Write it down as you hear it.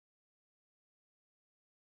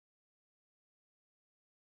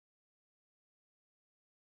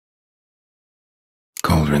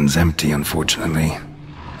cauldron's empty, unfortunately.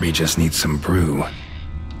 Regis needs some brew.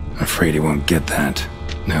 Afraid he won't get that.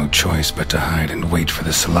 No choice but to hide and wait for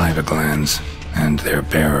the saliva glands and their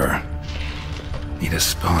bearer. Need a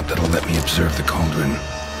spot that'll let me observe the cauldron.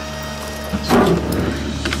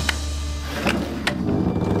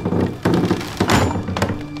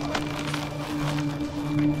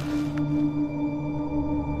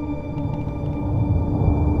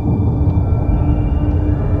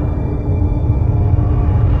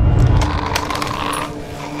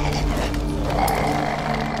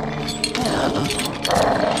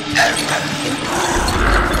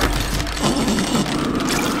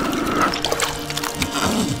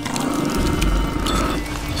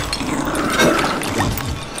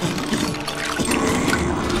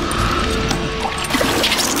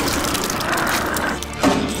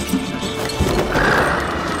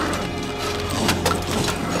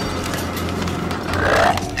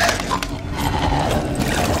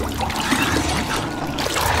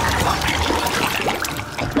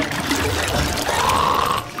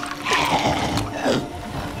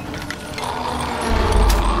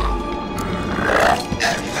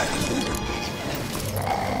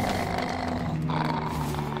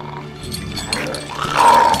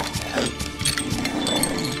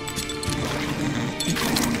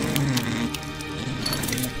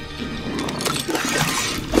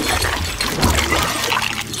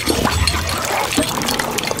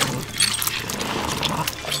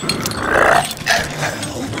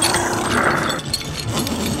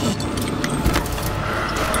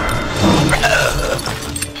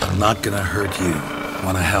 Not gonna hurt you.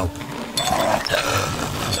 Wanna help?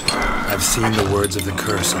 I've seen the words of the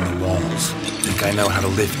curse on the walls. Think I know how to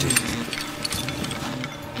lift it.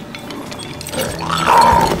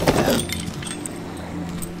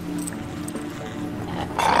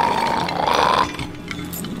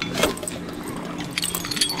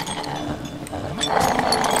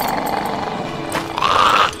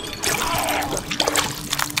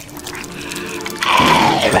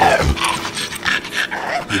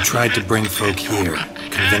 Tried to bring folk here,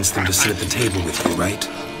 convince them to sit at the table with you, right?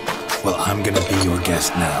 Well, I'm gonna be your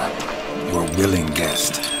guest now. Your willing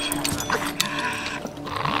guest.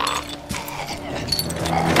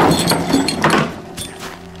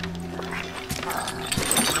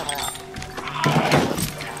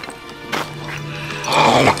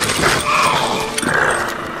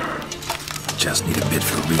 Just need a bit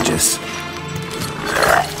for Regis.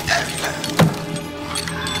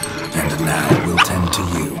 And now we'll tend to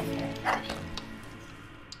you.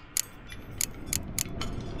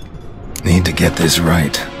 Need to get this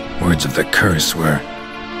right. Words of the curse were,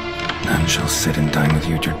 none shall sit and dine with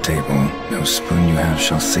you at your table. No spoon you have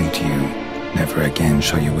shall say to you, never again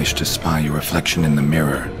shall you wish to spy your reflection in the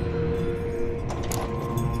mirror.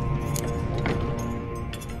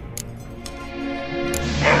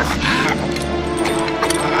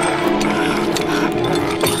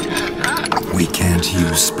 We can't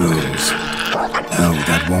use spoons. No,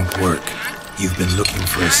 that won't work. You've been looking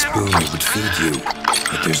for a spoon that would feed you,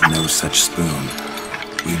 but there's no such spoon.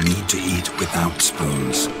 We need to eat without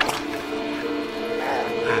spoons.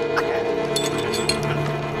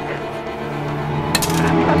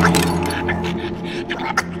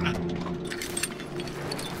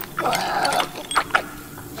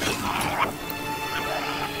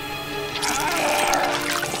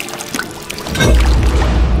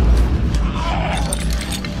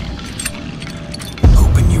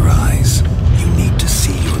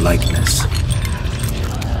 Likeness.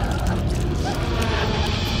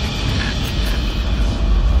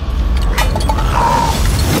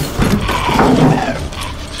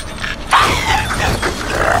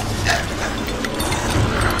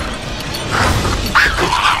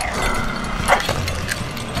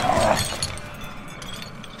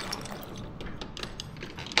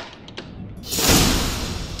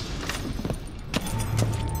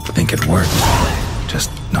 Think it worked.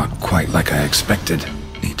 Just not quite like I expected.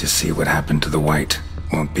 Need to see what happened to the white.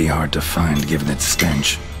 Won't be hard to find given its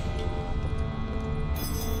stench.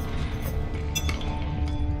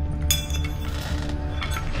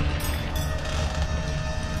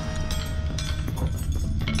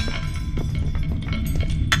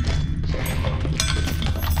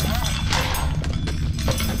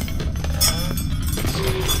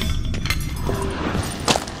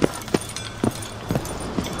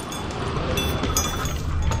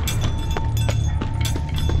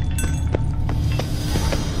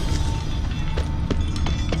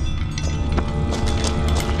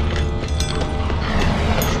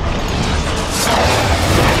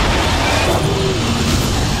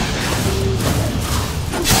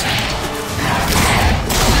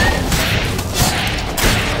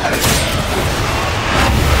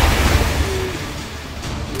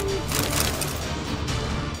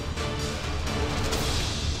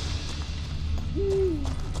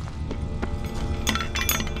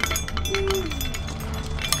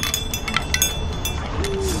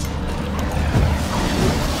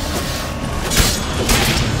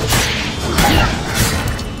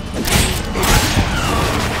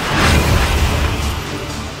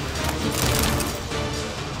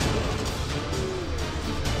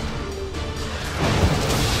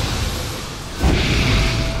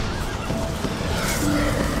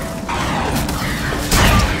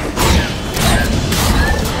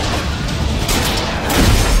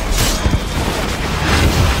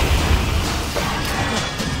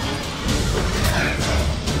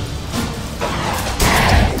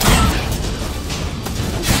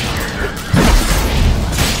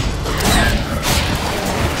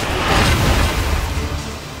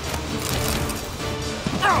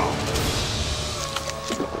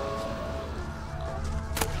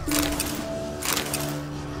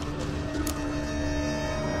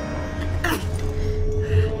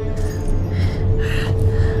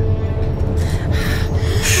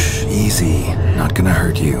 not gonna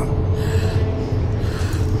hurt you.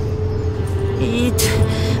 Eat.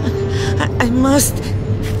 I must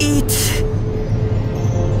eat.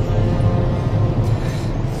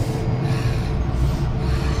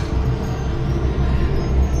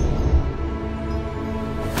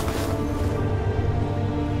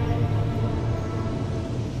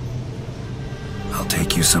 I'll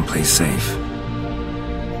take you someplace safe.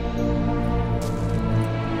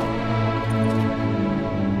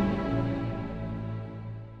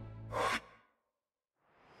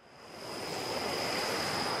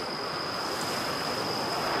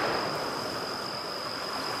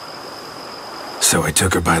 So I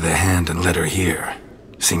took her by the hand and led her here.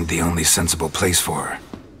 Seemed the only sensible place for her.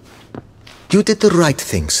 You did the right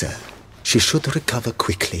thing, sir. She should recover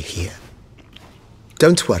quickly here.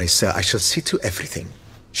 Don't worry, sir. I shall see to everything.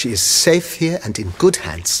 She is safe here and in good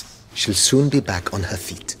hands. She'll soon be back on her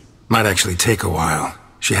feet. Might actually take a while.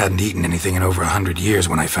 She hadn't eaten anything in over 100 years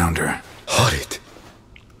when I found her. Horrid.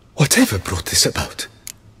 Whatever brought this about?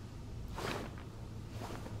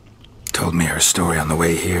 Told me her story on the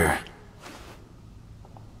way here.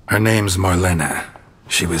 Her name's Marlena.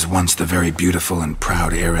 She was once the very beautiful and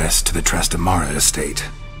proud heiress to the Trastamara estate.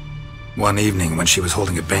 One evening, when she was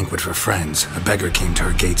holding a banquet for friends, a beggar came to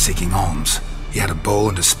her gate seeking alms. He had a bowl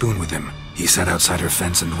and a spoon with him. He sat outside her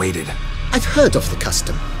fence and waited. I've heard of the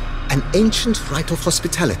custom. An ancient rite of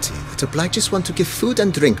hospitality that obliges one to give food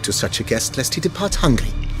and drink to such a guest lest he depart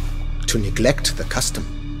hungry. To neglect the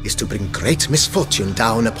custom is to bring great misfortune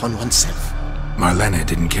down upon oneself. Marlena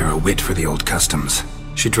didn't care a whit for the old customs.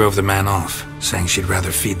 She drove the man off, saying she'd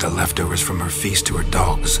rather feed the leftovers from her feast to her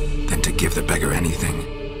dogs than to give the beggar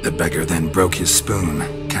anything. The beggar then broke his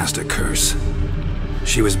spoon, cast a curse.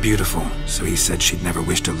 She was beautiful, so he said she'd never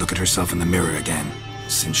wish to look at herself in the mirror again.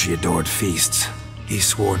 Since she adored feasts, he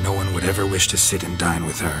swore no one would ever wish to sit and dine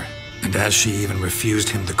with her. And as she even refused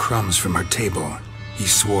him the crumbs from her table, he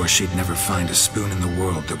swore she'd never find a spoon in the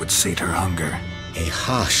world that would sate her hunger. A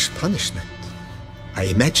harsh punishment. I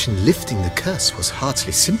imagine lifting the curse was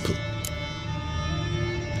hardly simple.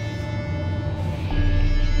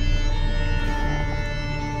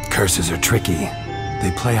 Curses are tricky.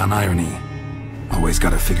 They play on irony. Always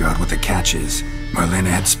gotta figure out what the catch is. Marlena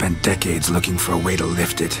had spent decades looking for a way to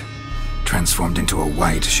lift it. Transformed into a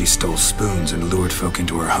wight, she stole spoons and lured folk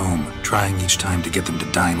into her home, trying each time to get them to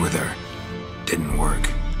dine with her. Didn't work.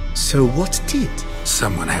 So what did?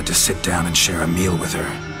 Someone had to sit down and share a meal with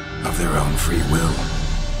her. Of their own free will.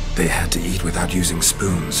 They had to eat without using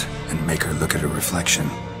spoons and make her look at her reflection.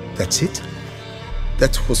 That's it?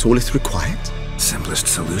 That was all it required? Simplest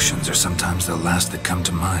solutions are sometimes the last that come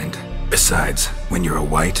to mind. Besides, when you're a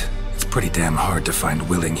wight, it's pretty damn hard to find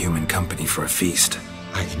willing human company for a feast.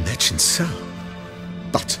 I imagine so.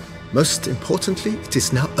 But, most importantly, it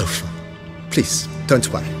is now over. Please, don't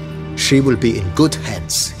worry. She will be in good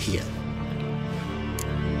hands here.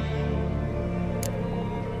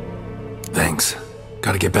 Thanks.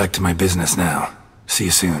 Gotta get back to my business now. See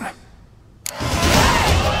you soon.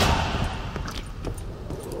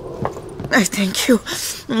 I thank you.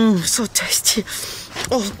 So tasty.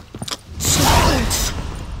 Oh.